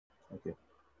Okay.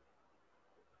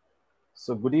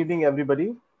 So good evening,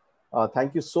 everybody.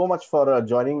 Thank you so much for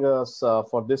joining us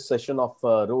for this session of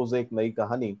Roz Ek Nayi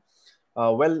Kahaani.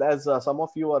 As some of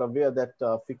you are aware that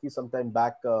Fiki sometime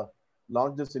back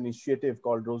launched this initiative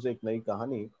called Roz Ek Nayi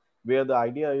Kahaani, where the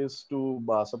idea is to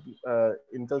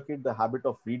inculcate the habit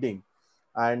of reading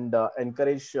and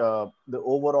encourage the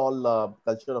overall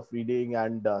culture of reading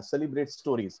and celebrate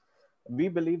stories. We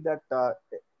believe that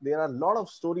there are a lot of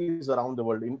stories around the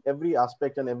world in every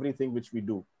aspect and everything which we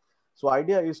do. So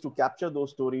idea is to capture those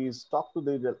stories, talk to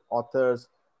the authors,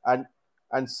 and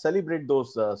celebrate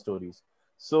those stories.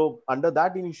 So under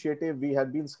that initiative, we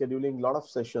had been scheduling a lot of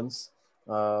sessions,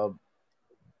 uh,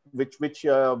 which which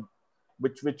uh,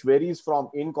 which varies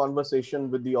from in conversation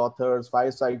with the authors,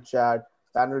 fireside chat,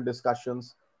 panel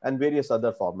discussions, and various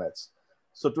other formats.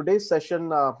 So today's session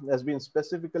has been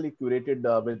specifically curated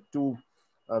with two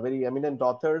very eminent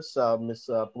authors, Ms.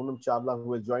 Poonam Chawla,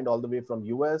 who has joined all the way from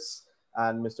US,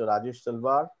 and Mr. Rajesh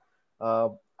Talwar. Uh,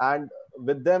 and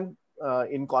with them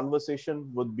in conversation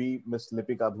would be Ms.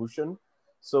 Lipika Bhushan.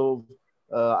 So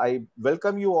I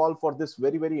welcome you all for this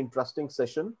very, very interesting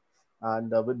session.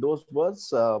 And with those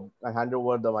words, I hand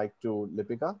over the mic to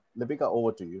Lipika. Lipika,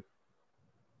 over to you.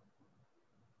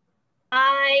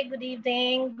 Hi, good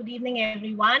evening. Good evening,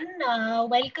 everyone.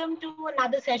 Welcome to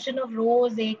another session of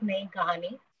Roz Ek Nayi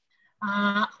Kahaani.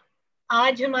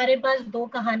 आज हमारे पास दो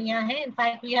कहानियां हैं. In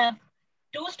fact, we have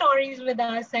two stories with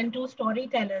us and two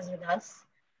storytellers with us.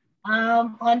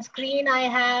 On screen, I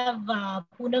have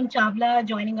Poonam Chawla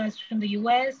joining us from the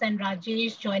US and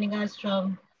Rajesh joining us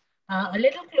from a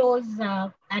little close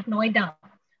at Noida.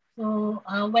 So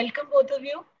welcome both of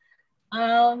you.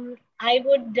 I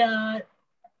would,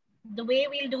 the way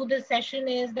we'll do this session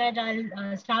is that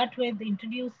I'll start with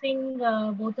introducing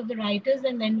both of the writers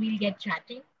and then we'll get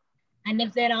chatting. And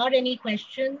if there are any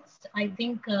questions, I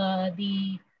think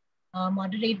the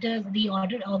moderators, the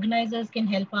organizers can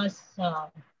help us,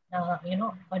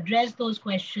 address those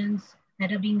questions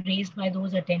that are being raised by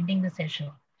those attending the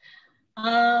session.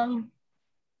 Poonam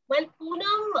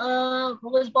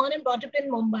was born and brought up in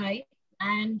Mumbai,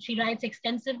 and she writes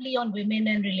extensively on women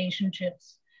and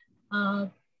relationships.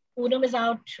 Poonam is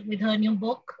out with her new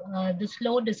book, The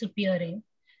Slow Disappearing,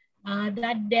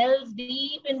 that delves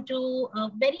deep into a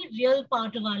very real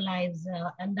part of our lives,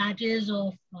 and that is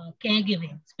of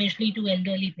caregiving, especially to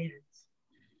elderly parents.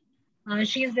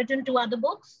 She has written two other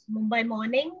books, Mumbai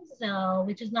Mornings,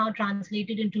 which is now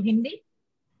translated into Hindi,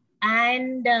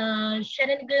 and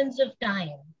Shenanigans of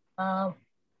Time.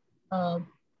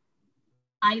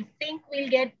 I think we'll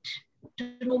get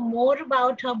to know more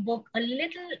about her book a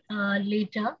little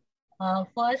later.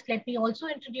 First, let me also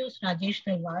introduce Rajesh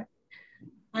Talwar.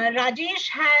 Rajesh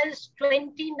has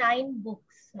 29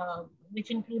 books,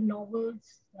 which include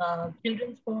novels,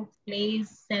 children's books, plays,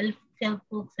 self-help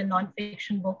books, and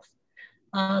non-fiction books,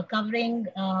 covering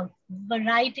a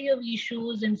variety of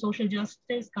issues in social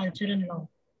justice, culture, and law.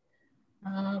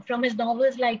 From his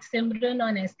novels like Simran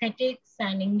on aesthetics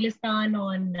and Inglistan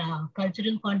on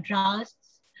cultural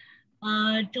contrasts,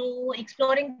 to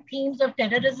exploring themes of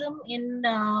terrorism in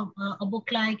a book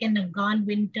like An Afghan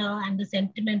Winter and The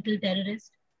Sentimental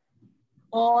Terrorist,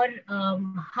 or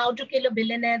How to Kill a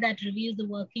Billionaire, that reveals the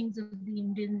workings of the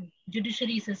Indian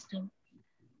judiciary system.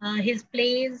 His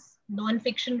plays,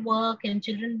 non-fiction work, and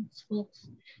children's books.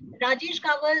 Rajesh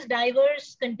covers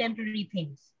diverse contemporary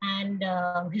themes and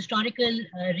historical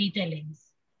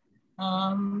retellings.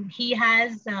 He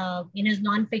has, in his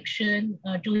non-fiction,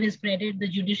 to his credit, The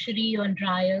Judiciary on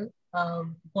Trial,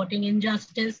 Reporting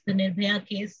Injustice, the Nirbhaya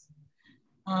case,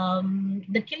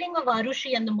 The Killing of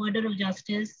Arushi and the Murder of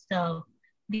Justice.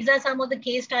 These are some of the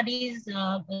case studies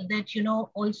that,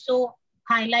 also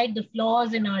highlight the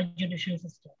flaws in our judicial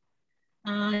system.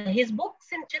 His books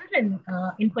in children,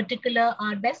 in particular,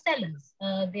 are bestsellers.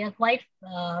 They are quite,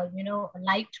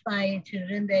 liked by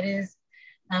children. There is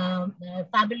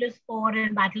Fabulous 4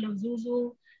 and Battle of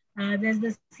Zuzu. There's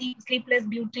the Sleepless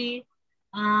Beauty.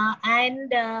 And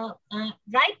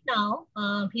right now,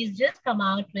 he's just come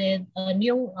out with a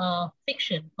new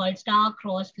fiction called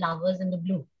Star-Crossed Lovers in the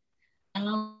Blue.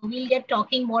 We'll get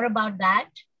talking more about that.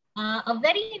 A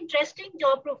very interesting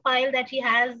job profile that he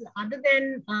has, other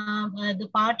than the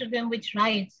part of him which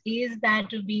writes, is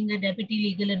that of being a deputy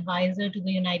legal advisor to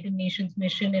the United Nations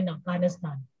mission in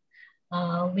Afghanistan,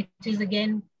 which is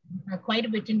again quite a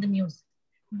bit in the news.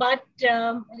 But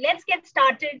let's get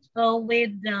started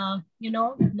with,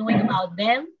 knowing about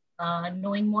them,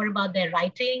 knowing more about their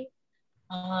writing,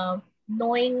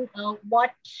 knowing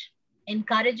what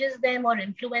encourages them or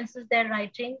influences their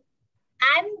writing,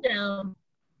 and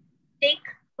take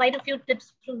quite a few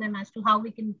tips from them as to how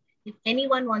we can if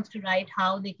anyone wants to write,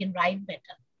 how they can write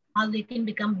better, how they can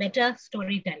become better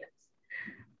storytellers.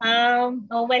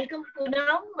 Welcome,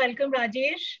 Poonam. Welcome,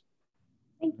 Rajesh.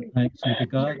 Thank you. Thanks,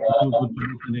 Deepika. So good to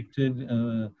be connected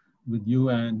with you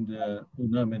and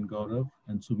Poonam and Gaurav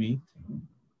and Sumit.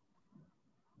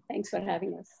 Thanks for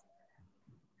having us.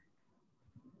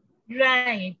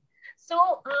 Right.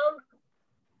 So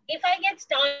if I get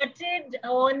started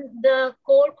on the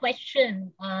core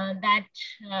question that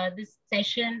this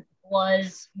session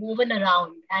was woven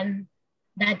around, and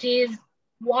that is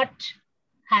what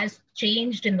has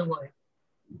changed in the world,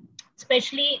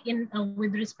 especially in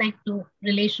with respect to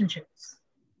relationships.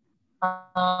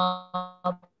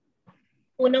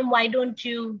 Poonam, why don't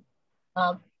you,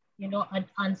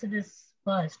 answer this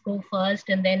first, go first,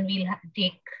 and then we'll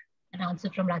take an answer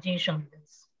from Rajesh on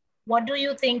this. What do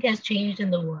you think has changed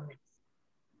in the world?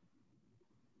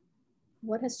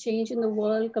 What has changed in the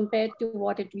world compared to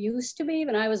what it used to be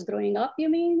when I was growing up, you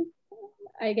mean?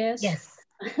 I guess. Yes.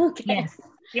 Okay. Yes.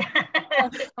 Yeah.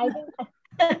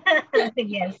 I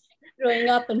think yes. Growing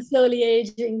up and slowly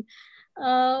aging.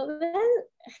 Well,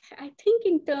 I think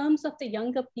in terms of the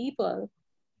younger people,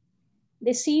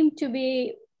 they seem to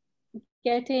be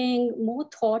getting more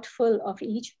thoughtful of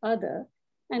each other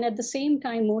and at the same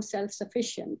time more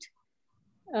self-sufficient.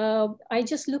 I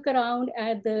just look around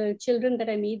at the children that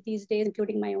I meet these days,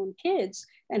 including my own kids,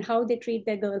 and how they treat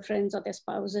their girlfriends or their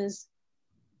spouses.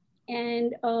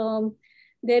 And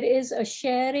there is a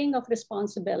sharing of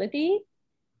responsibility.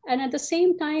 And at the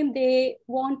same time, they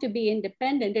want to be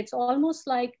independent. It's almost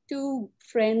like two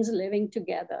friends living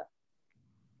together,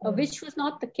 which was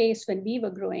not the case when we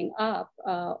were growing up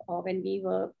or when we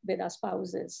were with our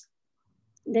spouses.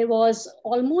 There was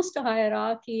almost a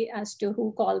hierarchy as to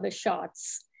who called the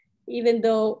shots. Even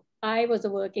though I was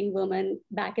a working woman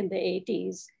back in the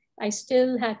 80s, I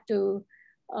still had to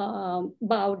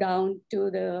bow down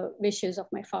to the wishes of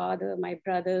my father, my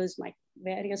brothers, my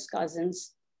various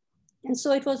cousins. And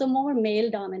so it was a more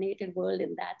male-dominated world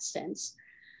in that sense.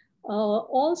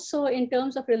 Also, in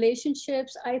terms of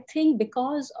relationships, I think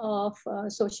because of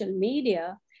social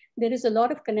media, there is a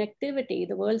lot of connectivity.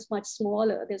 The world's much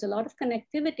smaller. There's a lot of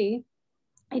connectivity.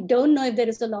 I don't know if there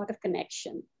is a lot of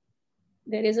connection.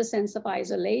 There is a sense of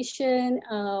isolation.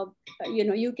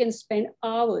 You can spend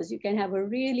hours. You can have a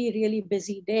really, really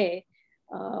busy day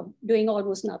doing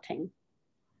almost nothing.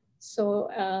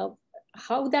 So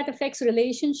how that affects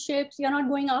relationships, you're not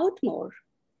going out more.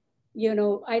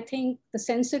 I think the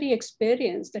sensory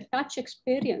experience, the touch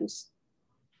experience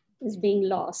is being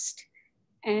lost.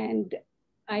 And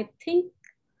I think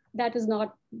that is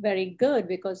not very good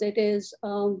because it is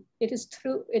one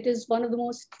of the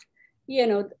most,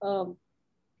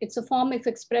 it's a form of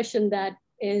expression that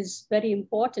is very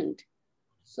important.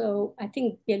 So I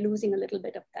think we're losing a little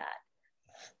bit of that.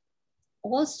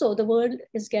 Also, the world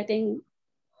is getting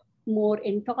more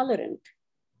intolerant,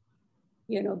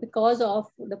 because of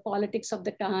the politics of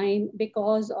the time,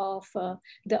 because of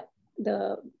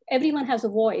everyone has a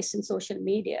voice in social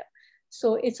media.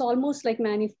 So it's almost like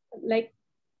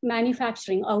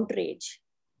manufacturing outrage.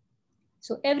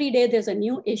 So every day there's a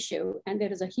new issue and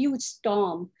there is a huge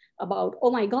storm about,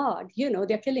 oh my God,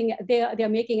 they're putting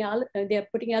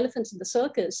elephants in the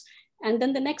circus. And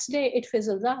then the next day it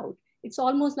fizzles out. It's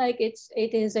almost like it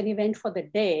is an event for the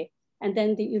day, and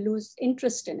then you lose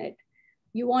interest in it.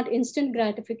 You want instant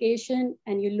gratification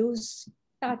and you lose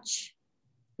touch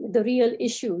with the real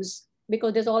issues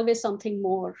because there's always something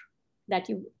more that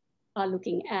you are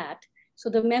looking at. So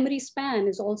the memory span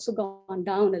is also gone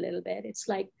down a little bit. It's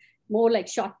more like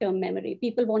short-term memory.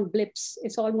 People want blips.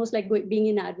 It's almost like being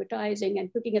in advertising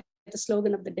and looking at the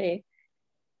slogan of the day,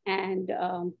 and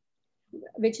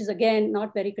which is again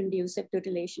not very conducive to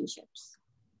relationships.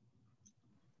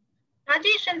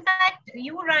 Rajesh, in fact,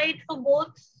 you write for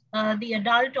both the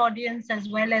adult audience as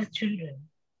well as children.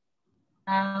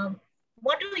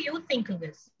 What do you think of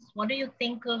this? What do you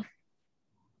think of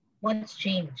what's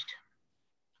changed?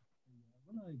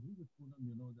 Well, I agree with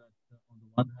Poonam, that on the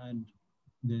one hand,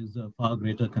 there's a far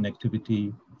greater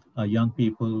connectivity. Young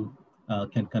people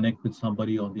can connect with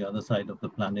somebody on the other side of the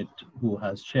planet who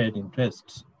has shared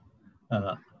interests.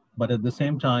 But at the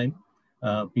same time,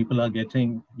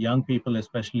 young people,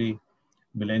 especially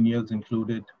millennials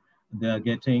included, they are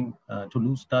getting to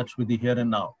lose touch with the here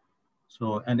and now.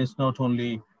 So, and it's not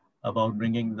only about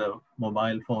bringing the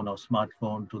mobile phone or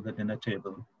smartphone to the dinner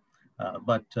table,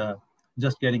 but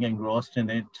just getting engrossed in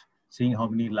it, seeing how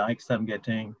many likes I'm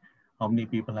getting, how many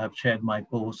people have shared my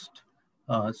post.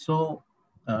 So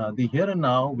the here and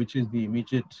now, which is the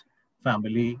immediate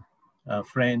family,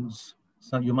 friends,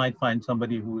 so you might find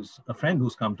somebody a friend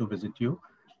who's come to visit you,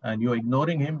 and you're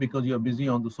ignoring him because you're busy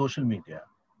on the social media.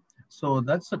 So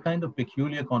that's a kind of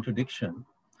peculiar contradiction.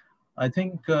 I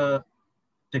think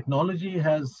technology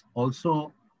has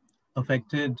also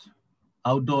affected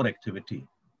outdoor activity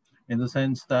in the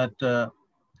sense that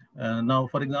now,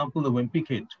 for example, the wimpy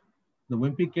kid. The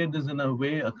wimpy kid is in a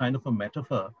way a kind of a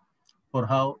metaphor for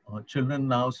how children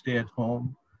now stay at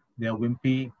home. They are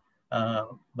wimpy,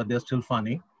 but they're still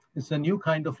funny. It's a new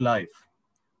kind of life.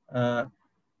 Uh,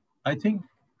 I think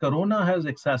Corona has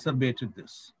exacerbated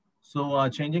this. So our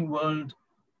changing world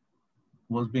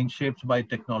was being shaped by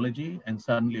technology, and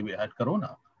suddenly we had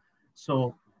Corona.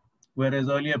 So whereas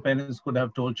earlier parents could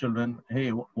have told children, hey,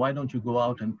 why don't you go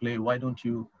out and play? Why don't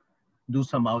you do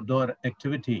some outdoor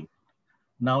activity?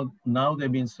 Now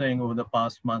they've been saying over the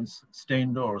past months, stay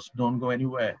indoors, don't go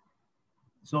anywhere.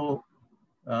 So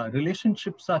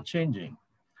relationships are changing.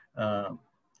 Uh,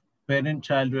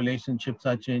 Parent-child relationships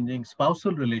are changing.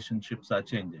 Spousal relationships are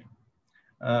changing.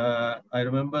 I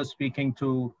remember speaking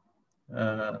to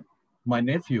uh, my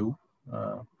nephew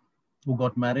uh, who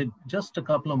got married just a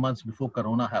couple of months before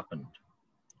Corona happened.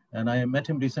 And I met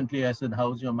him recently. I said,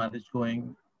 how's your marriage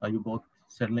going? Are you both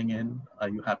settling in? Are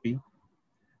you happy?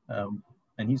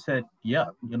 And he said, yeah,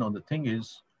 the thing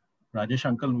is, Rajesh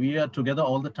uncle, we are together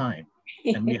all the time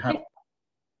and we have.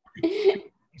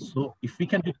 So if we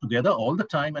can be together all the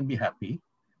time and be happy,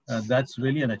 that's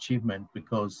really an achievement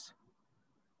because,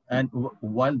 and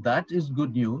while that is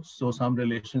good news, so some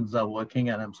relations are working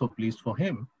and I'm so pleased for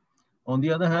him. On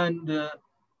the other hand,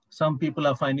 some people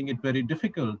are finding it very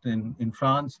difficult. In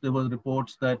France, there were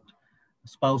reports that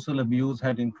spousal abuse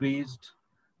had increased.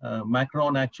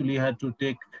 Macron actually had to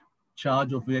take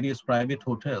charge of various private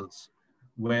hotels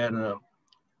where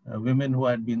women who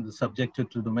had been subjected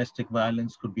to domestic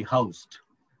violence could be housed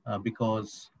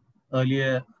because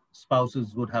earlier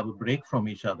spouses would have a break from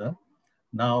each other.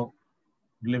 Now,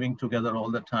 living together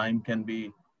all the time can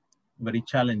be very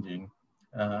challenging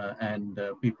and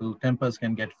tempers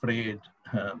can get frayed,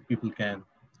 people can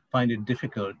find it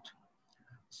difficult.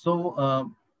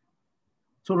 So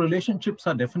relationships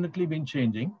are definitely been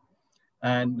changing.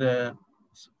 And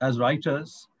as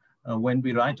writers, when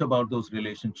we write about those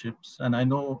relationships, and I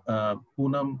know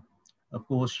Poonam, of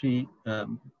course,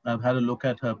 I've had a look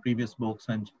at her previous books,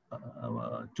 and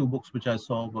two books which I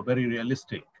saw were very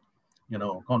realistic,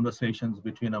 conversations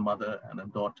between a mother and a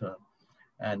daughter.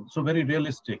 And so very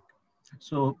realistic.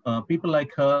 So people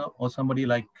like her or somebody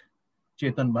like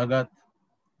Chetan Bhagat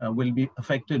will be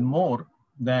affected more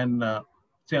than,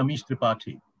 say, Amish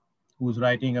Tripathi, who's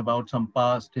writing about some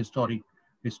past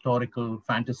historical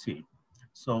fantasy.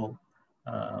 So,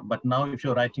 but now if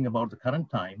you're writing about the current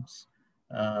times,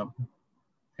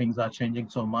 things are changing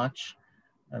so much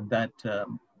that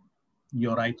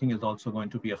your writing is also going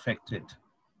to be affected.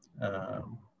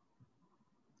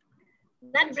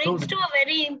 That brings to a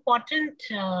very important,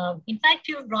 in fact,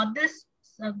 you brought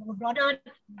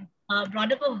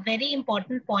up a very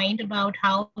important point about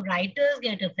how writers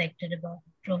get affected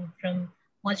from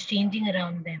what's changing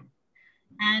around them.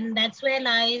 And that's where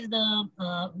lies the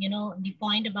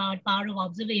point about power of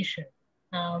observation,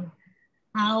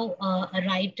 how a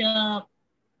writer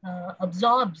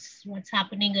absorbs what's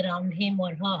happening around him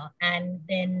or her and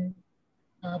then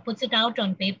puts it out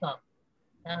on paper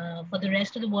for the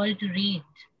rest of the world to read.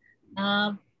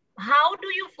 How do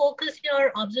you focus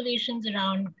your observations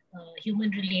around human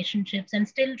relationships and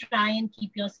still try and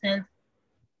keep yourself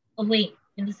away,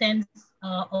 in the sense,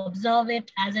 observe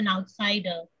it as an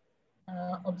outsider,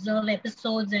 observe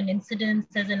episodes and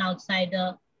incidents as an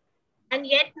outsider, and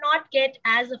yet not get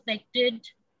as affected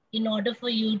in order for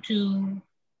you to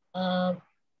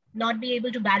not be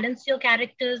able to balance your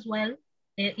characters well?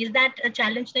 Is that a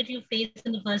challenge that you face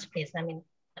in the first place? I mean,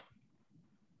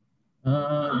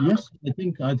 yes, I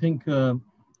think I think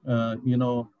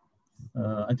Amitabh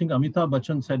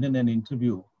Bachchan said in an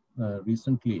interview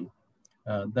recently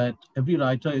that every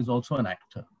writer is also an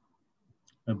actor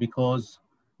because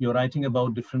you're writing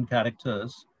about different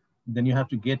characters, then you have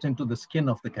to get into the skin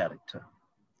of the character.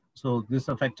 So this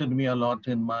affected me a lot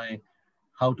in my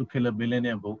How to Kill a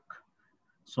Billionaire book.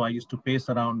 So I used to pace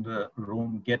around the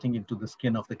room getting into the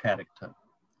skin of the character.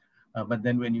 But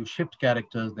then when you shift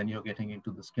characters, then you're getting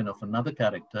into the skin of another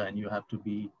character and you have to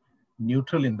be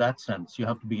neutral in that sense. You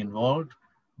have to be involved,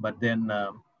 but then,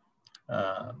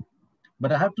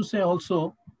 but I have to say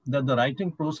also that the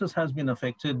writing process has been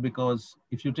affected because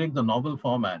if you take the novel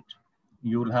format,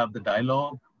 you'll have the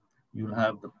dialogue, you'll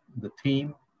have the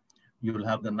theme, you'll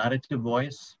have the narrative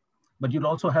voice, but you'll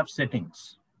also have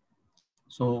settings.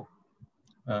 So,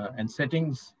 and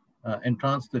settings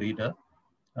entrance the reader.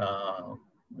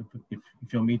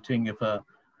 If you're meeting, if a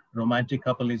romantic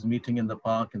couple is meeting in the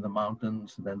park, in the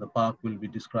mountains, then the park will be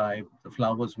described, the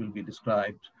flowers will be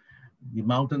described, the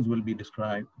mountains will be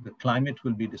described, the climate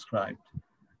will be described.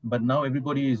 But now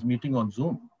everybody is meeting on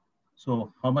Zoom.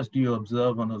 So how much do you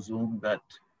observe on a Zoom that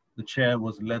the chair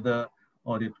was leather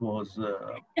or it was,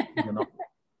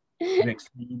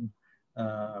 vaccine?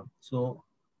 So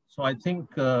I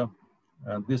think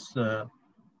this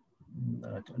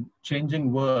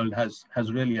changing world has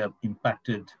really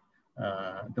impacted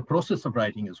the process of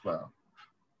writing as well.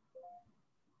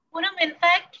 Poonam, in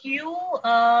fact, you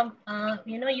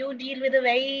deal with a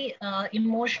very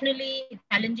emotionally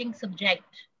challenging subject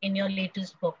in your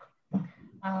latest book.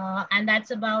 And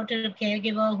that's about a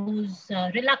caregiver who's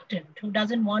reluctant, who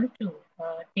doesn't want to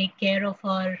take care of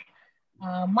her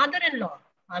mother-in-law.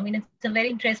 I mean, it's a very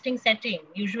interesting setting.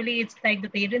 Usually it's like the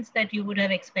parents that you would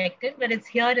have expected, but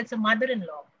it's a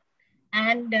mother-in-law.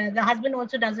 And the husband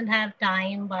also doesn't have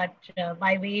time, but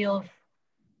by way of,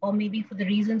 or maybe for the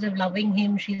reasons of loving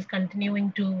him, she's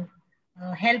continuing to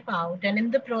help out. And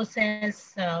in the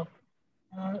process,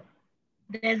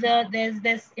 there's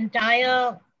this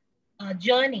entire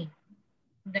journey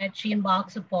that she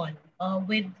embarks upon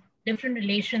with different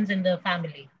relations in the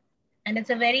family. And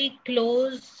it's a very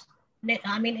close,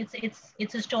 I mean,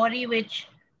 it's a story which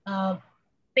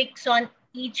picks on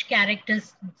each character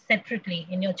separately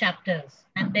in your chapters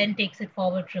and then takes it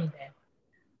forward from there.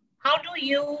 How do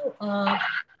you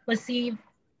perceive,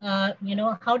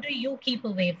 how do you keep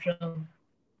away from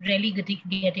really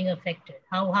getting affected?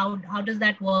 How does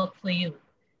that work for you?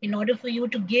 In order for you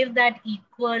to give that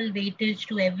equal weightage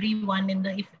to everyone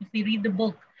if we read the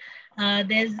book,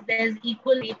 there's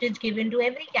equal weightage given to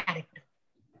every character.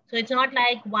 So it's not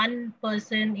like one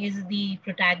person is the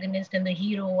protagonist and the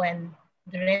hero and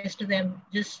the rest of them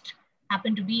just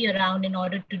happen to be around in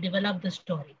order to develop the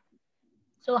story.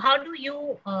 So how do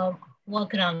you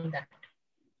work around that?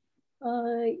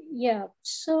 Yeah,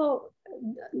 so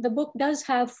the book does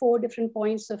have 4 different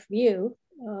points of view.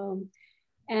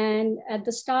 And at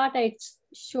the start, I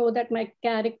show that my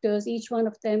characters, each one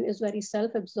of them is very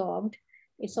self-absorbed.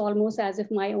 It's almost as if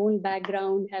my own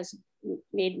background has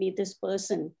made me this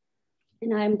person.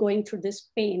 And I'm going through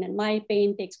this pain, and my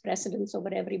pain takes precedence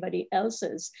over everybody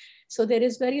else's. So there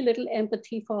is very little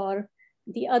empathy for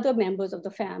the other members of the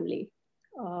family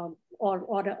or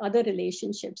other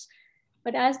relationships.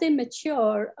 But as they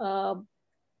mature,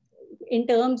 in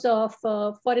terms of,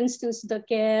 for instance, the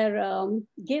care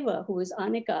giver, who is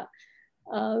Anika,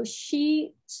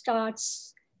 she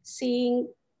starts seeing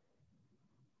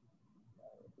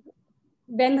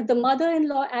when the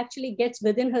mother-in-law actually gets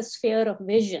within her sphere of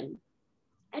vision.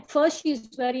 At first, she's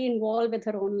very involved with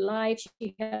her own life.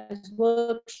 She has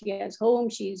work, she has home,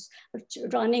 she's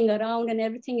running around, and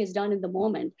everything is done in the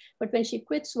moment. But when she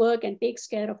quits work and takes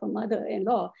care of her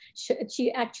mother-in-law,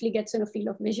 she actually gets in a field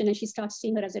of vision, and she starts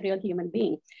seeing her as a real human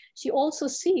being. She also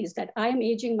sees that I am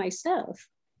aging myself,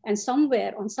 and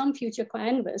somewhere on some future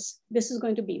canvas, this is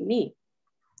going to be me.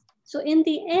 So in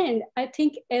the end, I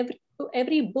think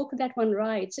every book that one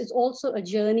writes is also a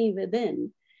journey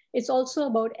within. It's also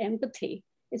about empathy.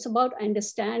 It's about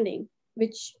understanding,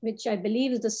 which I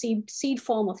believe is the seed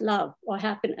form of love or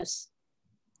happiness.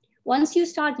 Once you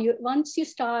start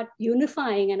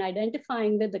unifying and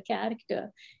identifying with the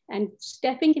character and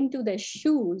stepping into their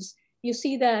shoes, you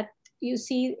see,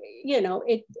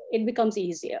 it becomes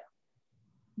easier.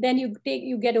 Then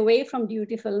you get away from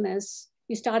dutifulness.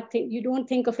 You don't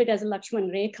think of it as a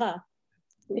Lakshman Rekha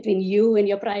between you and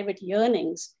your private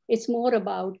yearnings. It's more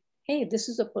about, hey, this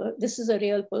is a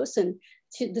real person.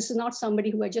 This is not somebody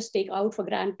who I just take out for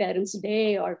grandparents'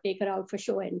 day or take her out for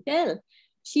show and tell.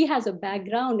 She has a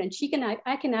background, and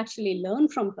I can actually learn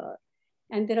from her.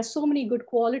 And there are so many good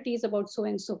qualities about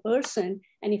so-and-so person.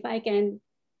 And if I can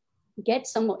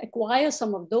acquire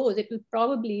some of those, it will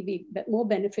probably be more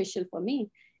beneficial for me.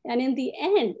 And in the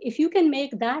end, if you can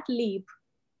make that leap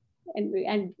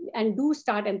and do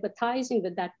start empathizing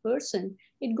with that person,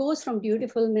 it goes from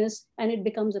dutifulness and it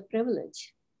becomes a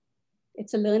privilege.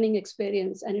 It's a learning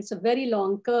experience, and it's a very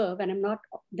long curve, and I'm not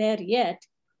there yet,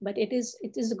 but it's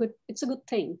a good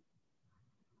thing.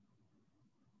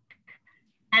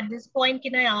 At this point,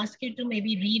 can I ask you to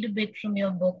maybe read a bit from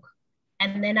your book,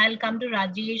 and then I'll come to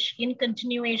Rajesh in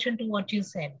continuation to what you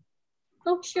said.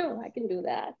 Oh, sure, I can do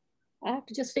that. I have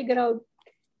to just figure out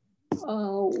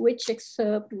which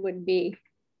excerpt would be.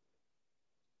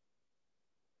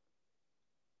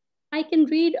 I can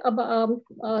read about,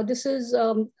 this is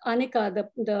Anika,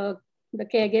 the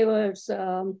caregiver's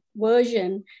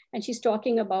version, and she's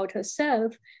talking about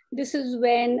herself. This is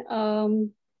when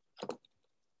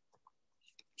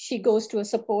she goes to a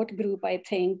support group, I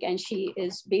think, and she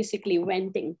is basically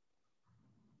venting.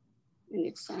 And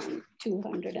it's on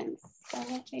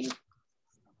 205.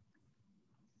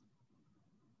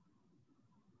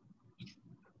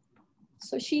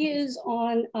 So she is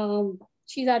on,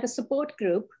 she's at a support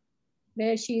group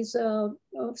where she's,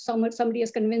 somebody has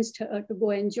convinced her to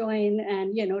go and join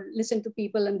and, listen to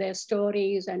people and their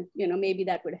stories, and, maybe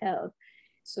that would help.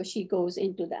 So she goes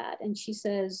into that and she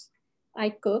says,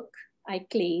 I cook, I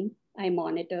clean, I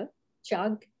monitor,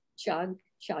 chug, chug,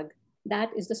 chug.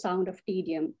 That is the sound of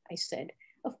tedium, I said.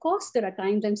 Of course, there are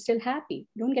times I'm still happy.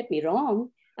 Don't get me wrong.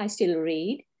 I still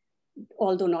read,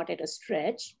 although not at a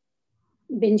stretch.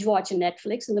 Binge watch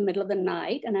Netflix in the middle of the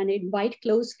night, and I invite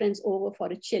close friends over for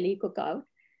a chili cookout.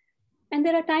 And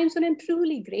there are times when I'm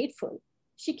truly grateful.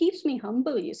 She keeps me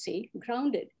humble, you see,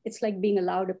 grounded. It's like being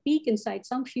allowed a peek inside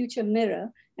some future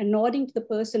mirror and nodding to the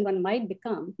person one might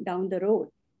become down the road.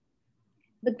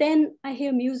 But then I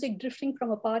hear music drifting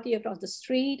from a party across the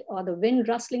street, or the wind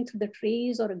rustling through the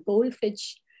trees, or a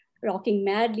goldfinch rocking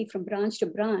madly from branch to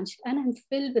branch, and I'm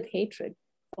filled with hatred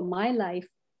for my life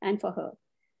and for her.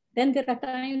 Then there are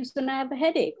times when I have a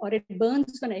headache, or it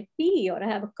burns when I pee, or I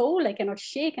have a cold I cannot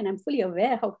shake, and I'm fully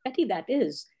aware how petty that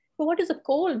is. But what is a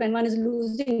cold when one is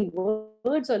losing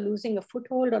words or losing a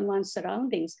foothold on one's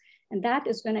surroundings? And that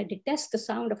is when I detest the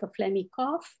sound of a phlegmy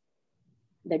cough,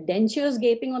 the dentures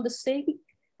gaping on the sink,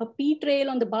 a pee trail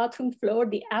on the bathroom floor,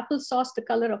 the applesauce the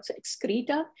color of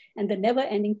excreta, and the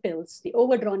never-ending pills, the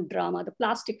overdrawn drama, the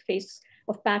plastic face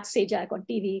of Pat Sajak on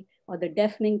TV, or the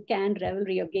deafening canned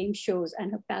revelry of game shows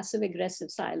and her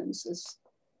passive-aggressive silences.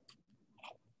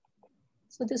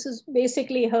 So this is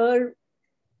basically her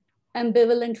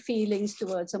ambivalent feelings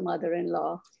towards her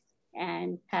mother-in-law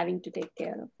and having to take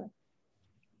care of her.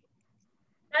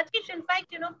 Rajesh, in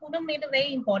fact, Poonam made a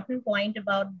very important point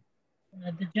about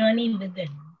the journey within,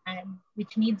 and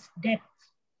which needs depth.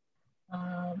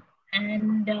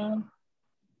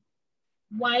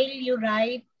 While you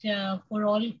write for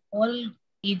all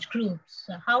age groups,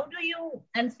 how do you,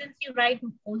 and since you write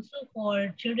also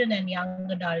for children and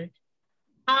young adults,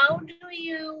 how do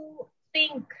you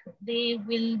think they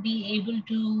will be able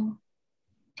to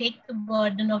take the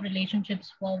burden of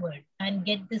relationships forward and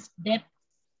get this depth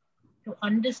to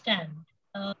understand?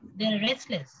 They're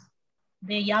restless,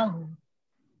 they're young,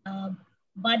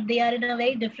 but they are in a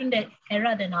very different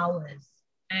era than ours.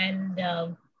 And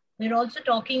we're also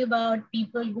talking about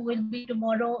people who will be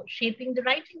tomorrow shaping the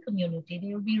writing community.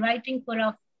 They will be writing for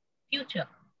our future.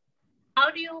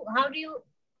 How do you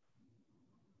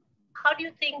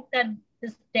think that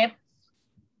this depth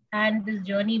and this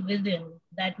journey within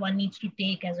that one needs to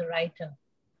take as a writer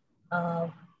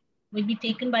will be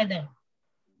taken by them?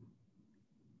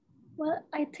 Well,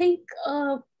 I think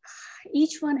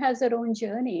each one has their own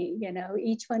journey.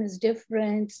 Each one is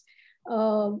different,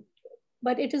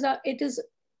 but it is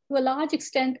to a large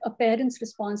extent a parent's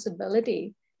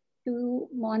responsibility to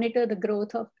monitor the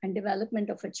growth of and development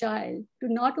of a child, to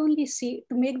not only see,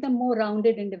 to make them more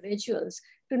rounded individuals,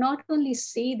 to not only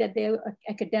see that they're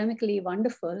academically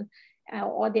wonderful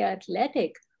or they're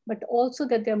athletic, but also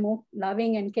that they're more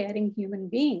loving and caring human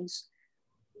beings.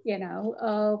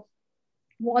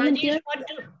 Volunteer.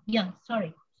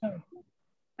 Sorry.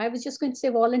 I was just going to say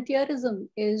volunteerism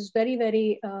is very,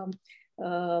 very,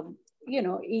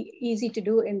 easy to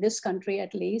do in this country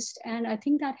at least. And I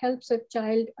think that helps a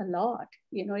child a lot.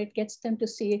 It gets them to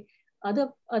see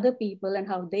other people and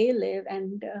how they live,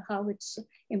 and how it's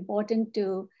important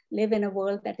to live in a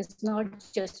world that is not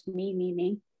just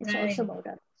me. It's right. also about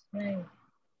others. Right.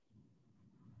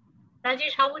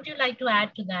 Rajesh, how would you like to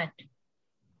add to that?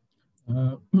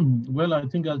 Well, I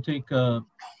think I'll take the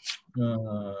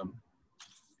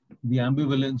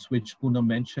ambivalence which Poonam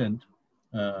mentioned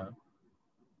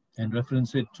and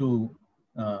reference it to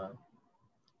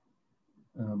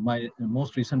my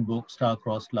most recent book,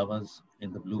 Star-Crossed Lovers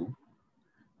in the Blue,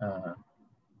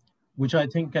 which I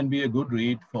think can be a good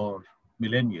read for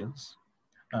millennials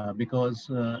because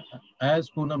as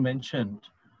Poonam mentioned,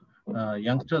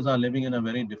 youngsters are living in a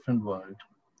very different world,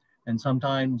 and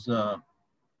sometimes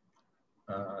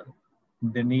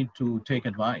they need to take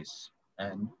advice,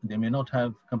 and they may not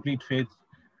have complete faith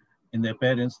in their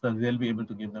parents that they'll be able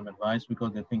to give them advice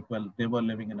because they think, well, they were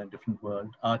living in a different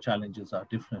world. Our challenges are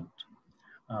different.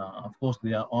 Of course,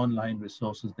 there are online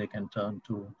resources they can turn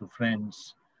to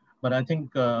friends, but I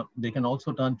think they can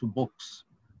also turn to books,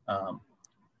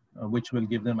 which will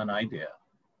give them an idea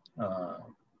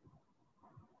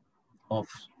of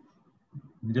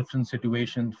different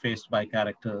situations faced by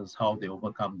characters, how they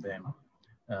overcome them.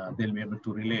 They'll be able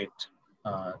to relate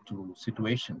to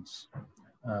situations.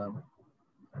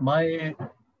 My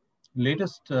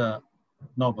latest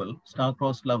novel,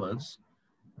 Star-Crossed Lovers,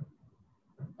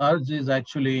 Urge is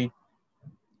actually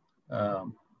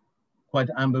quite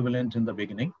ambivalent in the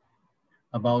beginning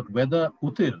about whether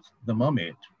Utir, the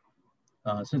mermaid,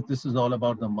 since this is all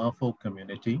about the merfolk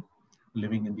community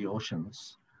living in the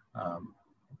oceans,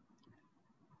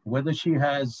 whether she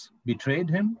has betrayed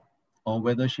him or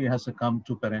whether she has succumbed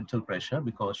to parental pressure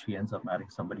because she ends up marrying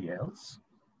somebody else.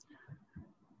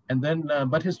 And then,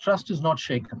 but his trust is not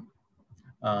shaken.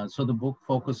 So the book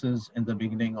focuses in the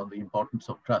beginning on the importance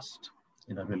of trust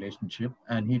in a relationship,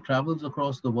 and he travels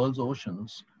across the world's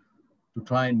oceans to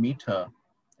try and meet her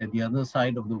at the other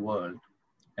side of the world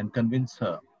and convince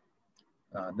her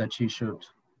that she should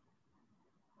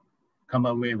come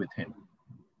away with him.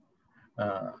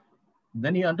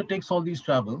 Then he undertakes all these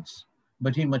travels,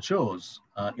 but he matures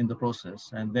in the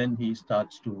process, and then he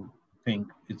starts to think,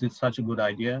 is it such a good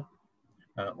idea?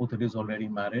 Uthar is already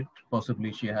married,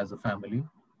 possibly she has a family.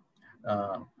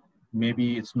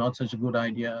 Maybe it's not such a good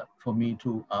idea for me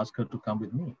to ask her to come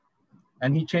with me.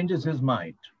 And he changes his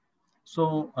mind.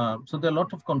 So, so there are a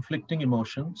lot of conflicting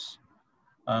emotions.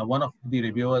 One of the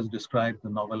reviewers described the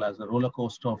novel as a roller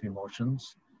coaster of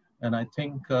emotions. And I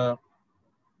think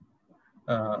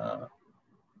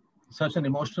such an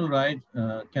emotional ride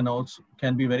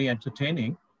can be very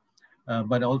entertaining,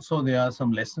 but also there are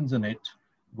some lessons in it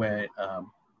where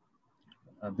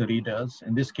the readers,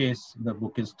 in this case, the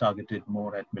book is targeted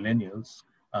more at millennials,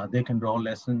 they can draw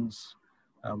lessons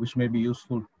which may be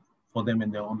useful for them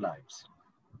in their own lives.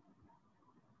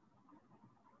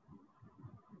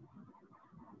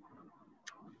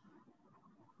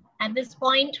 At this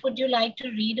point, would you like to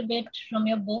read a bit from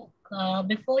your book?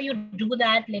 Before you do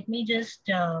that, let me just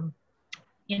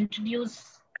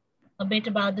introduce a bit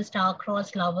about the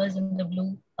Star-Crossed Lovers in the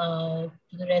Blue to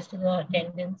the rest of the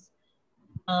attendants,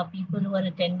 people who are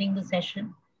attending the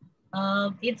session.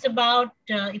 It's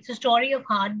a story of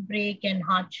heartbreak and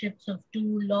hardships of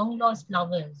two long-lost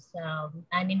lovers.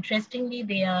 And interestingly,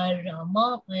 they are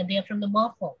from the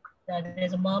merfolk.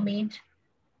 There's a mermaid,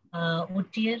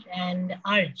 Uttir, and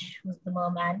Arj, who's the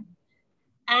merman.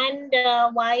 And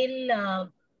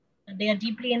while they are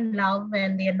deeply in love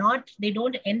and they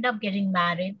don't end up getting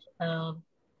married.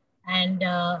 And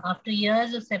after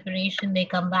years of separation, they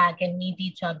come back and meet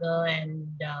each other, and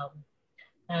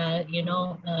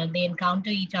they encounter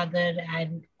each other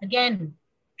and again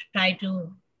try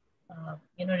to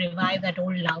revive that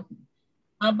old love.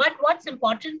 But what's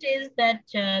important is that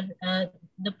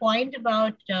the point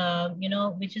about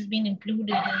which has been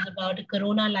included is about a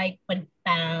corona-like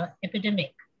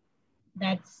epidemic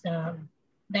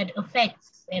that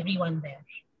affects everyone there.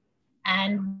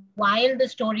 And while the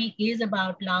story is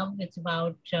about love, it's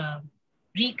about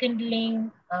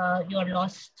rekindling your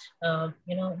lost,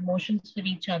 emotions for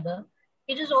each other.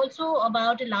 It is also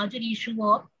about a larger issue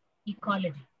of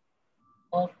ecology,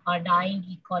 of our dying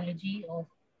ecology, of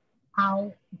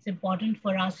how it's important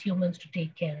for us humans to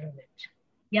take care of it.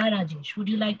 Yeah, Rajesh, would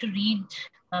you like to read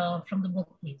from the book,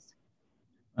 please?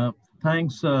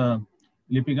 Thanks,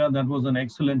 Lipika. That was an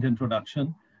excellent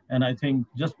introduction. And I think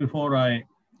just before I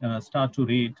start to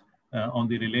read on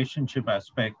the relationship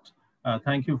aspect,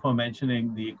 thank you for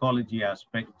mentioning the ecology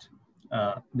aspect.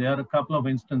 There are a couple of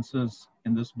instances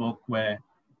in this book where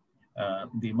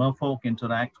the merfolk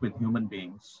interact with human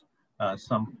beings.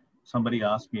 Somebody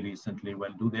asked me recently,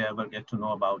 well, do they ever get to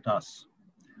know about us?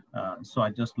 So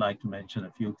I'd just like to mention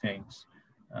a few things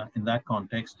in that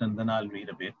context, and then I'll read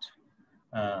a bit.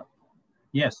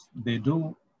 Yes, they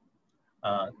do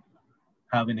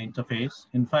have an interface.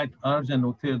 In fact, Arj and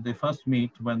Uthir, they first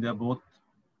meet when they're both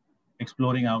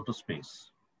exploring outer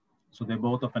space. So they're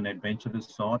both of an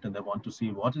adventurous sort, and they want to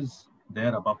see what is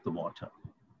there above the water.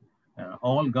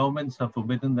 All governments have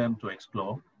forbidden them to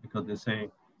explore because they say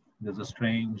there's a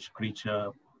strange creature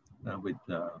with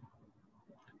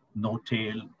no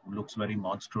tail, looks very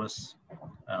monstrous,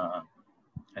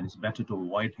 and it's better to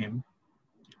avoid him.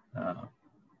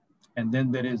 And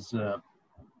then there is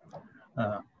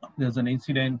there's an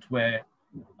incident where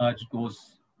Arj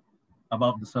goes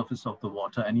above the surface of the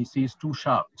water and he sees two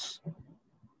sharks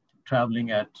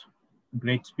traveling at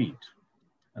great speed.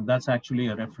 And that's actually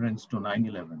a reference to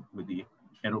 9/11 with the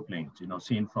aeroplanes,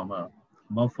 seen from a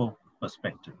merfolk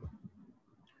perspective.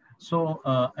 So,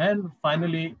 and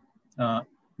finally,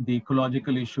 the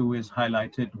ecological issue is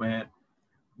highlighted where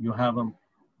you have a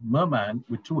merman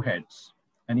with two heads.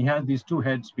 And he has these two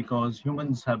heads because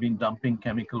humans have been dumping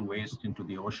chemical waste into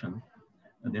the ocean,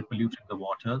 and they're polluting the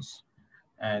waters.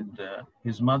 And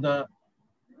his mother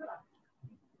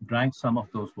drank some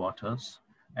of those waters,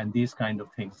 and these kind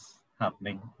of things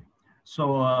happening.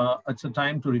 So it's a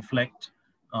time to reflect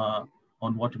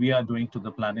on what we are doing to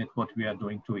the planet, what we are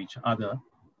doing to each other.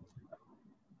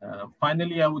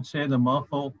 Finally, I would say the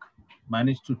merfolk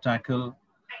managed to tackle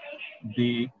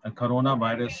the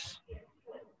coronavirus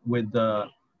with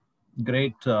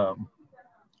great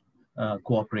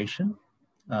cooperation.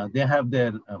 They have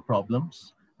their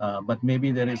problems, but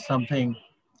maybe there is something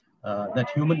that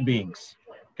human beings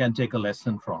can take a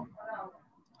lesson from.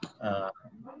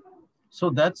 So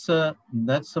that's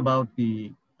about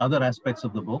the other aspects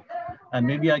of the book. And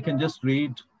maybe I can just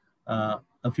read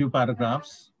a few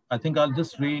paragraphs. I think I'll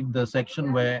just read the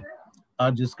section where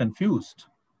Aj is confused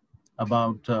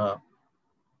about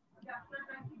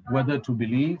whether to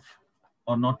believe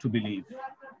or not to believe.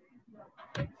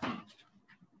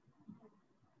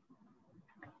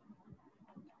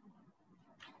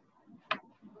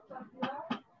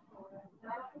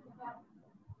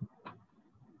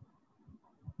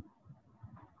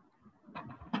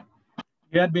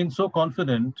 He had been so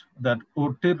confident that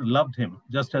Urtir loved him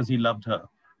just as he loved her.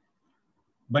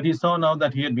 But he saw now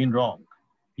that he had been wrong.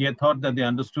 He had thought that they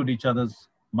understood each other's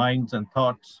minds and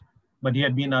thoughts, but he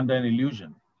had been under an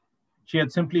illusion. She had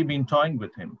simply been toying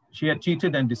with him. She had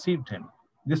cheated and deceived him.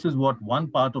 This is what one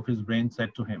part of his brain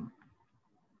said to him.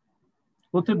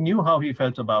 Urtir knew how he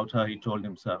felt about her, he told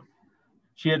himself.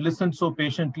 She had listened so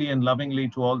patiently and lovingly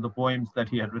to all the poems that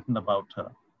he had written about her.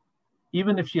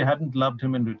 Even if she hadn't loved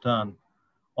him in return,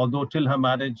 although till her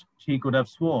marriage she could have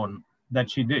sworn that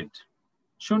she did,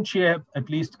 shouldn't she have at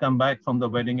least come back from the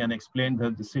wedding and explained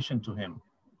her decision to him?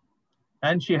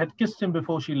 And she had kissed him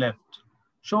before she left.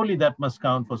 Surely that must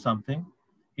count for something.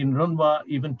 In Runwa,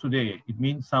 even today, it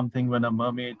means something when a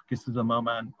mermaid kisses a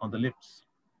merman on the lips.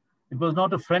 It was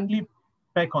not a friendly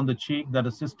peck on the cheek that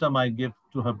a sister might give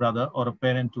to her brother or a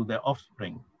parent to their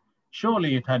offspring.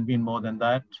 Surely it had been more than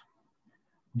that.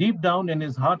 Deep down in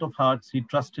his heart of hearts, he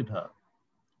trusted her.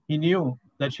 He knew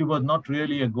that she was not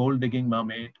really a gold-digging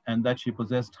mermaid and that she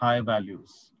possessed high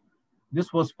values.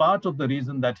 This was part of the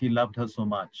reason that he loved her so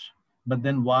much. But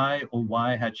then why, oh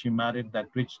why, had she married that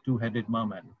rich two-headed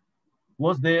merman?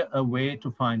 Was there a way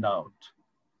to find out?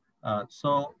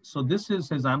 So this is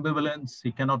his ambivalence.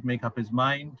 He cannot make up his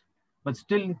mind, but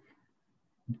still,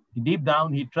 deep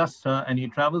down, he trusts her and he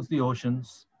travels the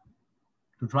oceans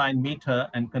to try and meet her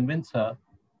and convince her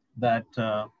that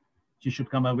she should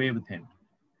come away with him.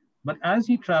 But as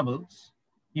he travels,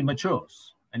 he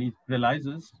matures and he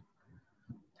realizes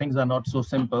things are not so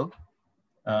simple.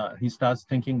 He starts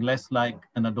thinking less like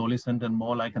an adolescent and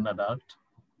more like an adult.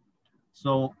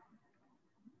 So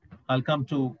I'll come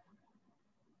to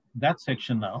that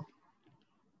section now.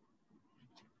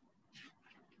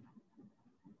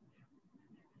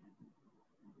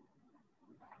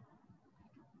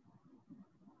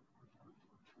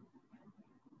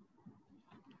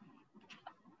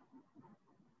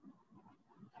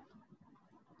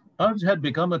 Urj had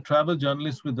become a travel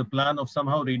journalist with the plan of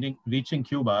somehow reaching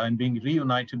Cuba and being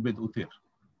reunited with Utir.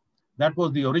 That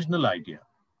was the original idea.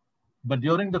 But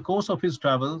during the course of his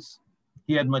travels,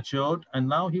 he had matured and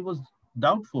now he was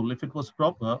doubtful if it was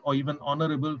proper or even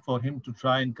honorable for him to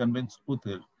try and convince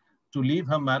Utir to leave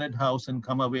her married house and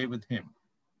come away with him.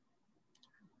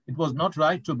 It was not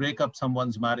right to break up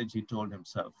someone's marriage, he told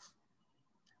himself.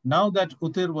 Now that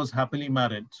Utir was happily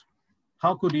married,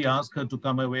 how could he ask her to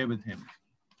come away with him?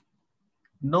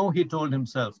 No, he told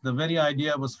himself, the very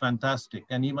idea was fantastic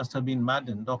and he must have been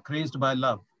maddened or crazed by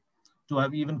love to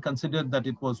have even considered that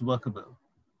it was workable.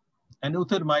 And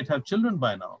Utir might have children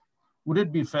by now. Would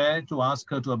it be fair to ask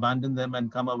her to abandon them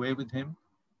and come away with him?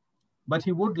 But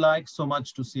he would like so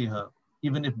much to see her,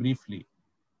 even if briefly.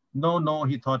 No, no,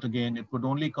 he thought again, it would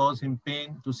only cause him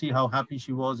pain to see how happy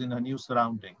she was in her new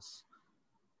surroundings.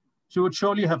 She would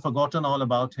surely have forgotten all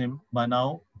about him by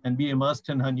now and be immersed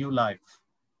in her new life.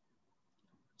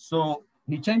 So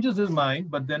he changes his mind,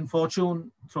 but then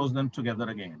fortune throws them together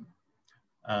again.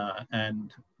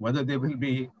 And whether they will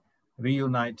be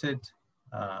reunited,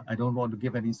 I don't want to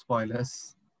give any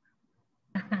spoilers.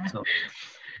 So.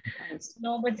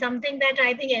 No, but something that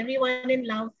I think everyone in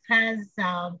love has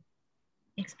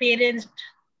experienced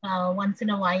once in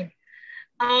a while.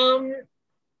 Poonam,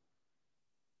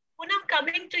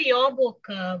 coming to your book,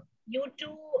 you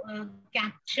too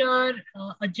capture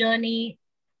a journey,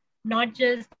 not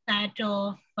just that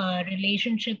of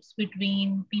relationships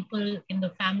between people in the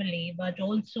family, but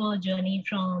also a journey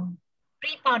from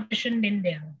pre-partition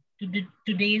India to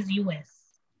today's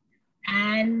US.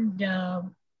 And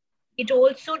it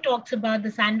also talks about the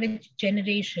sandwich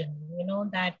generation, you know,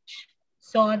 that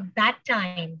saw that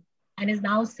time and is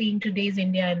now seeing today's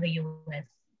India and the US.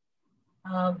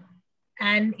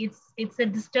 And it's a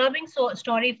disturbing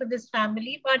story for this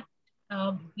family, but,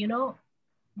 you know,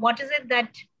 what is it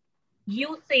that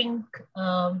you think,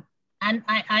 and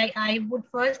I would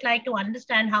first like to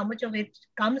understand how much of it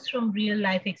comes from real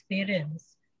life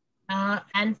experience.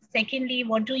 And secondly,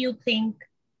 what do you think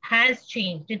has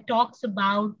changed? It talks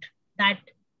about that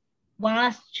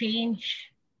vast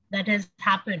change that has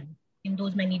happened in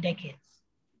those many decades.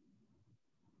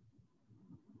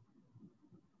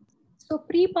 So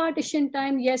pre-partition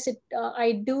time, yes,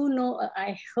 I do know,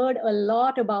 I heard a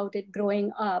lot about it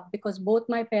growing up because both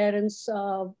my parents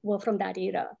were from that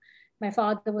era. My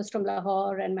father was from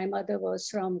Lahore and my mother was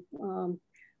from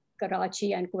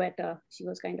Karachi and Quetta. She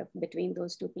was kind of between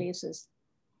those two places.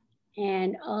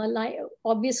 And like,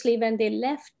 obviously when they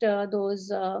left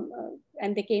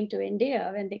and they came to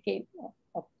India, when they came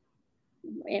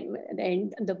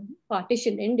in the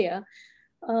partitioned India,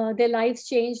 their lives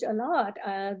changed a lot.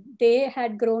 They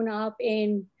had grown up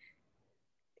in,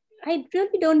 I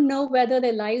really don't know whether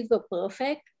their lives were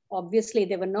perfect. Obviously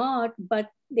they were not, but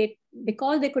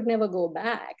because they could never go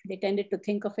back, they tended to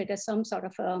think of it as some sort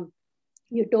of a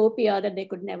utopia that they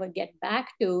could never get back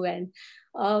to. And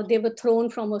they were thrown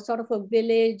from a sort of a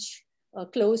village, a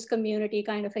close community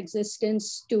kind of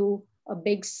existence to a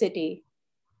big city.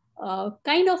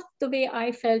 Kind of the way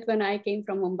I felt when I came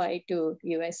from Mumbai to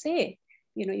USA.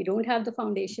 You know, you don't have the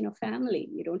foundation of family,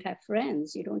 you don't have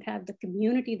friends, you don't have the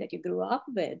community that you grew up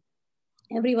with.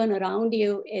 Everyone around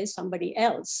you is somebody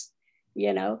else.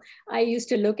 You know, I used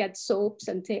to look at soaps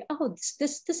and say, oh,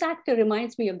 this actor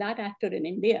reminds me of that actor in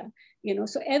India. You know,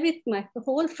 so the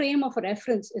whole frame of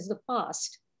reference is the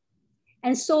past.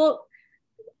 And so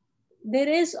there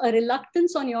is a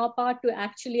reluctance on your part to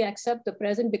actually accept the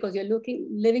present because you're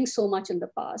living so much in the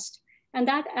past. And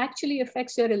that actually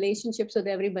affects your relationships with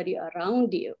everybody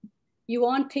around you. You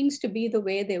want things to be the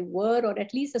way they were, or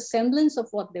at least a semblance of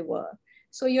what they were.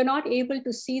 So you're not able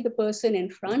to see the person in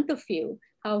front of you,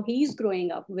 how he's growing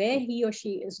up, where he or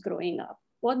she is growing up,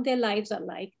 what their lives are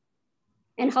like,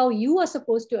 and how you are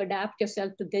supposed to adapt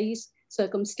yourself to these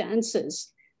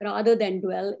circumstances rather than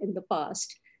dwell in the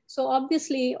past. So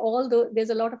obviously, there's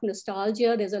a lot of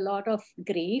nostalgia, there's a lot of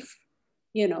grief.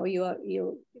 You know,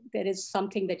 there is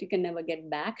something that you can never get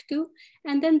back to.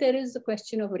 And then there is the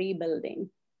question of rebuilding.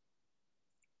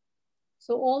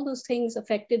 So all those things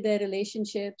affected their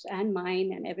relationships and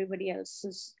mine and everybody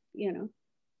else's, you know.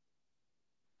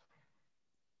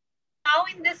 Now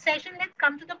in this session, let's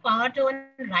come to the part on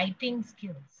writing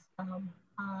skills.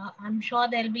 I'm sure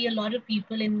there'll be a lot of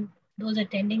people in those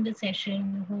attending the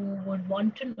session who would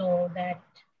want to know that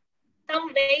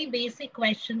some very basic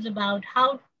questions about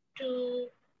how to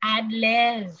add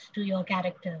layers to your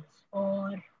characters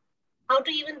or how to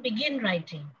even begin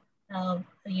writing. A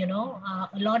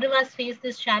lot of us face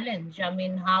this challenge. I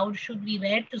mean, how should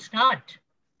where to start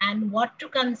and what to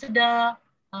consider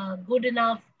good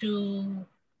enough to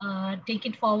take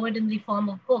it forward in the form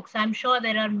of books. I'm sure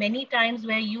there are many times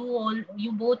where you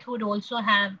both would also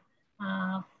have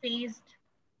faced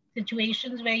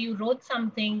situations where you wrote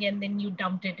something and then you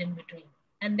dumped it in between.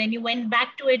 And then you went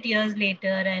back to it years later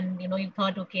and, you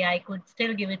thought, okay, I could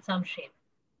still give it some shape.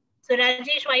 So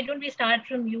Rajesh, why don't we start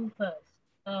from you first?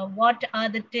 What are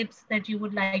the tips that you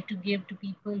would like to give to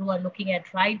people who are looking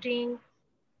at writing,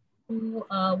 who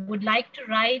would like to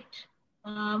write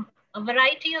a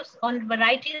variety of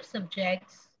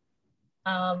subjects,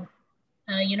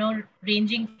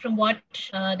 ranging from what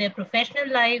their professional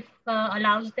life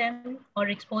allows them or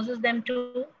exposes them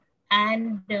to,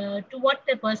 and to what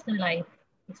their personal life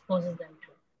exposes them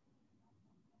to?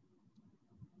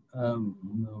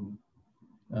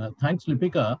 Thanks,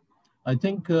 Lipika. I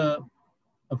think,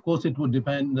 of course, it would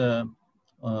depend on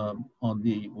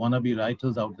the wannabe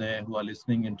writers out there who are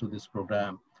listening into this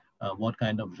program, what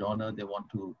kind of genre they want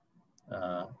to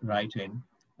write in,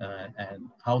 and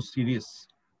how serious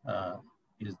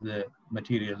is the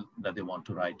material that they want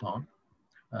to write on.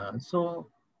 So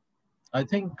I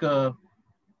think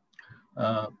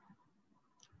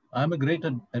I'm a great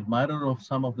admirer of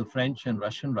some of the French and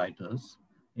Russian writers.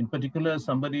 In particular,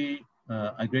 somebody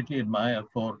I greatly admire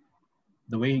for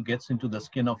the way he gets into the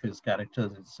skin of his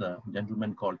characters is a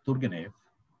gentleman called Turgenev.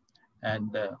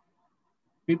 And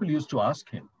people used to ask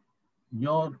him,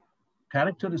 your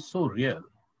character is so real.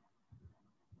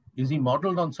 Is he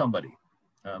modeled on somebody?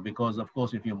 Because of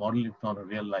course, if you model it on a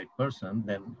real life person,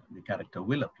 then the character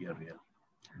will appear real.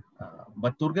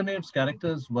 But Turgenev's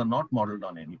characters were not modeled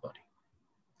on anybody.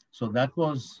 So that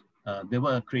was, they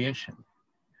were a creation.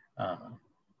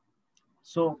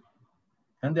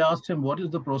 And they asked him, what is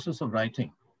the process of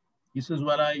writing? He says,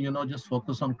 well, I just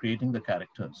focus on creating the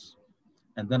characters.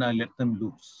 And then I let them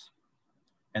loose.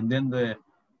 And then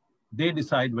they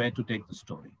decide where to take the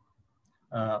story.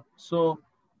 So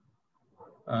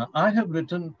I have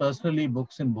written personally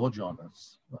books in both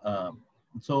genres,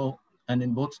 and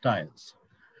in both styles.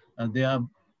 There are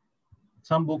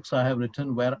some books I have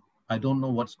written where I don't know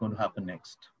what's going to happen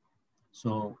next.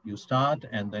 So you start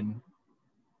and then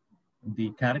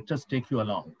the characters take you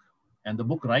along and the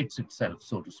book writes itself,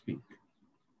 so to speak.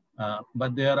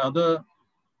 But there are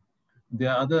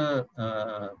other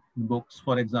books,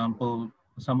 for example,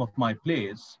 some of my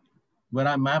plays where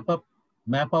I map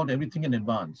out everything in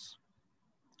advance.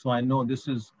 So I know this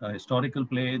is a historical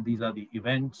play, these are the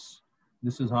events,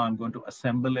 this is how I'm going to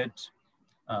assemble it.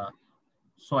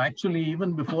 So actually,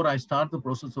 even before I start the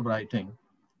process of writing,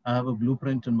 I have a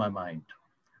blueprint in my mind.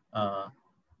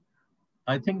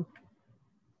 I think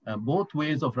both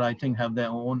ways of writing have their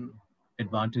own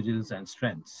advantages and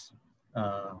strengths.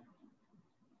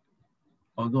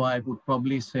 Although I would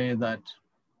probably say that,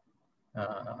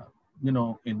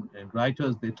 in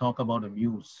writers, they talk about a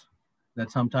muse,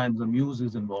 that sometimes the muse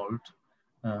is involved.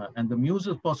 And the muse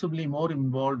is possibly more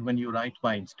involved when you write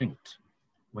by instinct,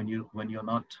 when you're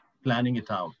not planning it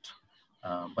out.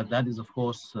 But that is, of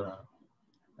course,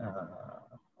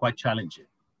 quite challenging.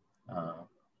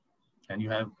 And you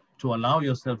have to allow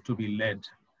yourself to be led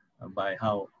by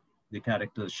how the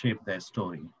characters shape their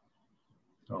story.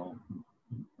 So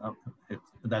if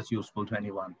that's useful to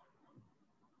anyone.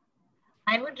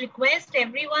 I would request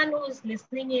everyone who's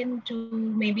listening in to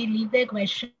maybe leave their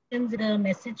questions in the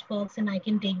message box and I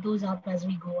can take those up as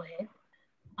we go ahead.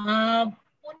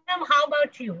 Poonam, how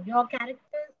about you? Your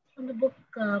characters from the book,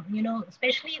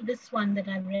 especially this one that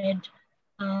I've read,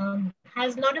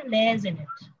 has a lot of layers in it.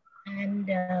 And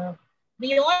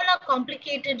we all are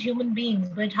complicated human beings,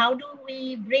 but how do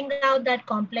we bring out that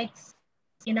complex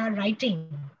in our writing?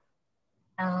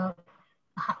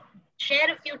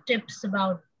 Share a few tips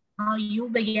about how you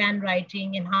began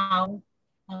writing and how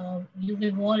you've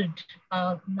evolved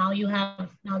now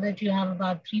that you have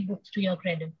about 3 books to your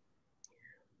credit.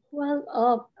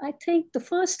 Well, I think the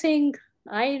first thing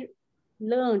I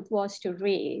learned was to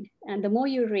read. And the more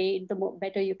you read, the more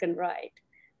better you can write.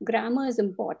 Grammar is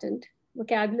important.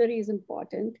 Vocabulary is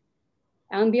important.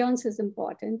 Ambience is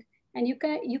important. And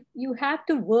you have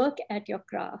to work at your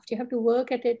craft. You have to work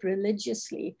at it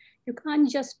religiously. You can't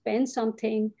just pen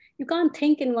something. You can't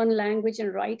think in one language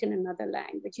and write in another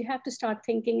language. You have to start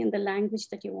thinking in the language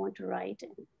that you want to write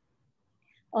in.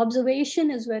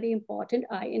 Observation is very important,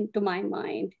 to my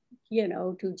mind,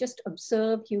 to just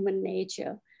observe human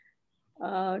nature.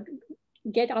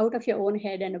 Get out of your own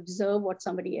head and observe what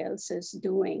somebody else is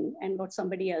doing and what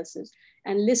somebody else is.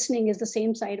 And listening is the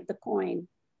same side of the coin.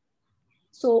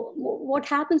 So what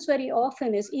happens very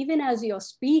often is even as you're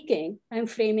speaking, I'm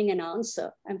framing an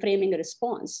answer, I'm framing a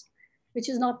response, which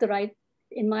is not the right,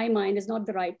 in my mind, is not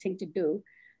the right thing to do.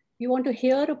 You want to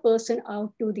hear a person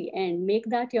out to the end, make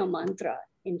that your mantra.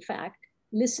 In fact,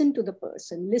 listen to the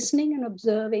person. Listening and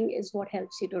observing is what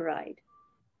helps you to write.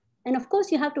 And of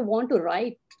course, you have to want to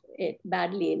write it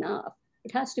badly enough.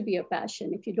 It has to be a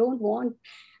passion.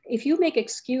 If you make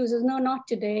excuses, no, not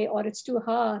today, or it's too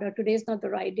hard, or today's not the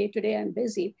right day, today I'm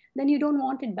busy, then you don't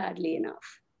want it badly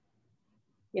enough,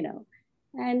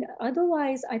 And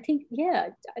otherwise, I think,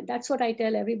 that's what I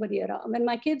tell everybody around. When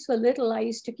my kids were little, I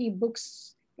used to keep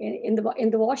books in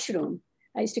the washroom.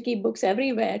 I used to keep books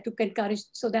everywhere to encourage,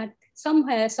 so that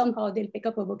somehow they'll pick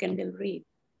up a book and they'll read.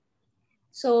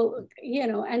 So,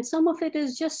 and some of it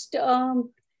is just,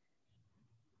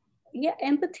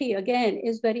 empathy again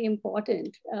is very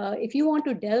important. If you want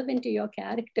to delve into your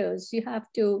characters, you have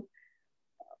to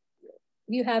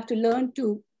learn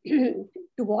to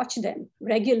to watch them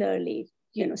regularly,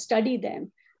 study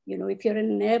them. If you're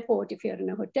in an airport, if you're in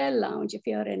a hotel lounge, if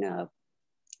you're in a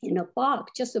park,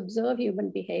 just observe human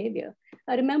behavior.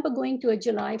 I remember going to a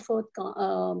July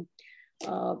 4th,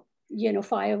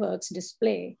 fireworks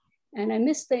display. And I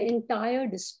missed the entire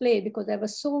display because I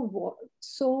was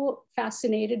so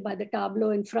fascinated by the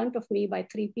tableau in front of me by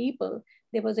 3 people.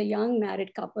 There was a young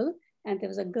married couple, and there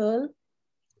was a girl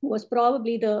who was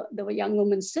probably the young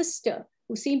woman's sister,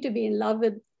 who seemed to be in love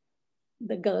with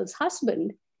the girl's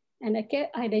husband. And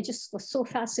I just was so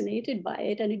fascinated by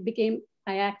it. And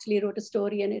I actually wrote a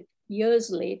story in it years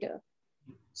later.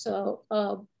 So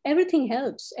everything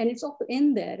helps. And it's all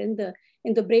in there, in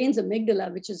the brain's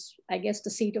amygdala, which is, I guess, the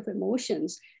seat of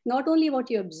emotions. Not only what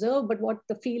you observe, but what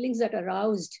the feelings that are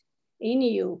aroused in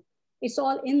you, it's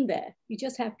all in there. You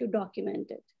just have to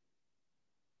document it.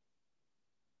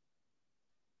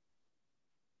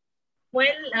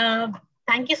 Well,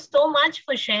 thank you so much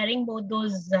for sharing both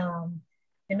those, from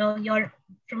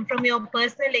your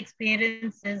personal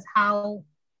experiences, how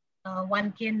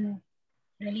one can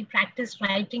really practice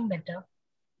writing better.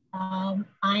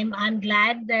 I'm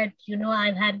glad that, you know,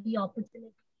 I've had the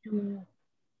opportunity to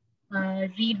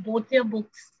read both your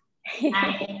books,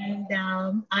 and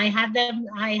I have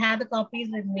the copies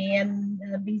with me, and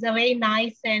these are very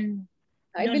nice and,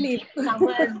 you I know, believe. deep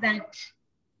covers that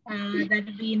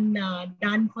have been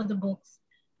done for the books.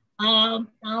 Well,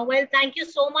 thank you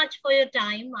so much for your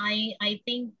time. I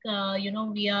think, you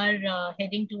know, we are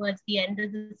heading towards the end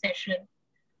of the session.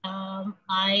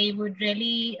 I would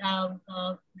really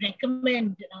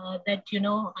recommend that, you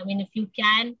know, I mean, if you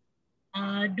can,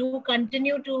 do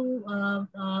continue to,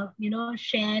 you know,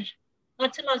 share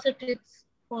lots and lots of tips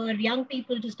for young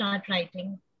people to start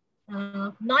writing.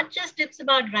 Not just tips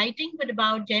about writing, but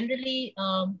about generally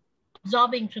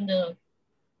absorbing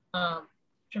uh,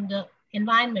 from the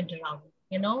environment around.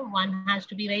 You know, one has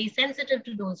to be very sensitive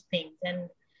to those things. And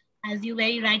as you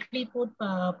very rightly put,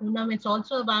 Poonam, it's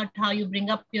also about how you bring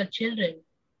up your children,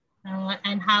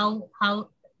 and how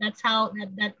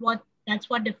that's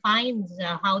what defines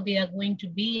how they are going to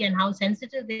be and how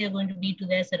sensitive they are going to be to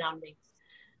their surroundings.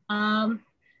 Um,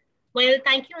 well,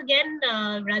 thank you again,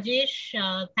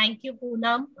 Rajesh. Thank you,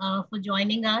 Poonam, for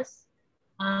joining us.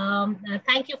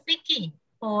 Thank you, Vicky,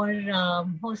 for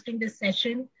hosting this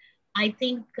session. I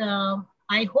think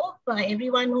I hope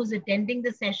everyone who's attending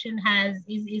the session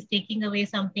is taking away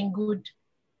something good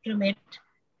from it,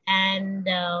 and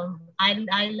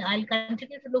I'll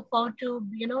continue to look forward to,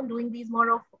 you know, doing these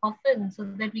more often, so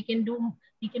that we can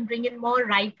bring in more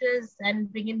writers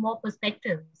and bring in more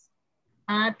perspectives.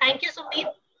 Thank you,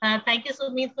 Sumit. Thank you,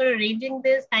 Sumit, for arranging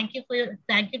this. Thank you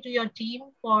to your team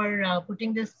for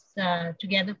putting this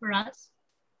together for us.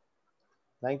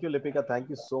 Thank you, Lipika. Thank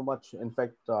you so much. In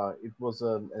fact, it was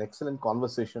an excellent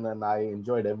conversation and I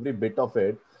enjoyed every bit of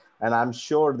it. And I'm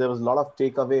sure there was a lot of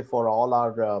takeaway for all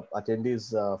our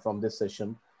attendees from this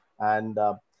session. And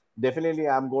definitely,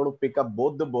 I'm going to pick up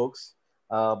both the books.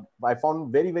 I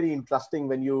found very, very interesting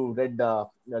when you read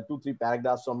 2, 3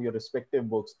 paragraphs from your respective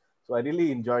books. So I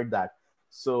really enjoyed that.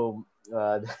 So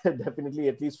definitely,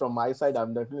 at least from my side,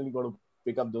 I'm definitely going to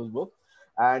pick up those books.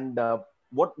 And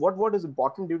what is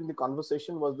important during the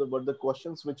conversation was the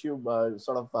questions which you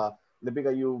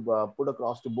Lipika, you put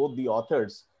across to both the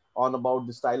authors on about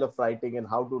the style of writing and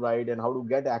how to write and how to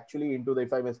get actually into the,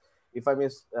 if I may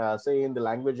say in the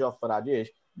language of Rajesh,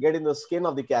 get in the skin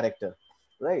of the character,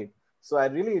 right? So I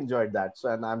really enjoyed that. So,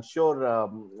 and I'm sure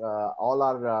all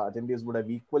our attendees would have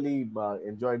equally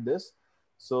enjoyed this.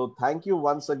 So thank you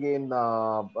once again,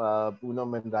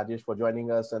 Poonam and Rajesh, for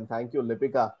joining us, and thank you,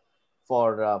 Lipika,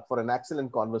 for an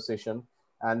excellent conversation.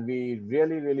 And we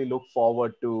really, really look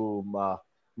forward to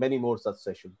many more such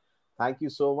sessions. Thank you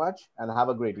so much and have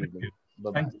a great Thank evening.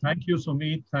 you. Bye-bye. Thank you,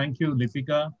 Sumit. Thank you,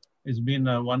 Lipika. It's been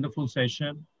a wonderful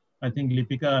session. I think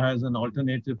Lipika has an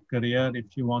alternative career if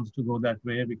she wants to go that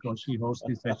way, because she hosts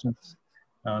these sessions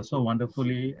so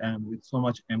wonderfully and with so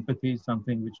much empathy,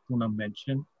 something which Poonam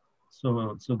mentioned.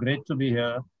 So great to be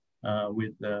here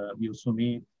with you,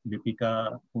 Sumit,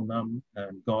 Lipika, Poonam,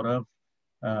 and Gaurav.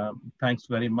 Thanks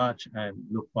very much and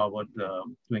look forward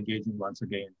to engaging once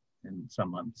again in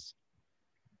some months.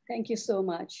 Thank you so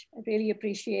much. I really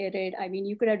appreciate it. I mean,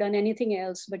 you could have done anything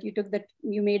else, but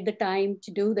you made the time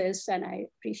to do this, and I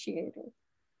appreciate it.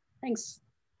 Thanks.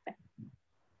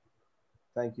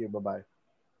 Thank you. Bye-bye.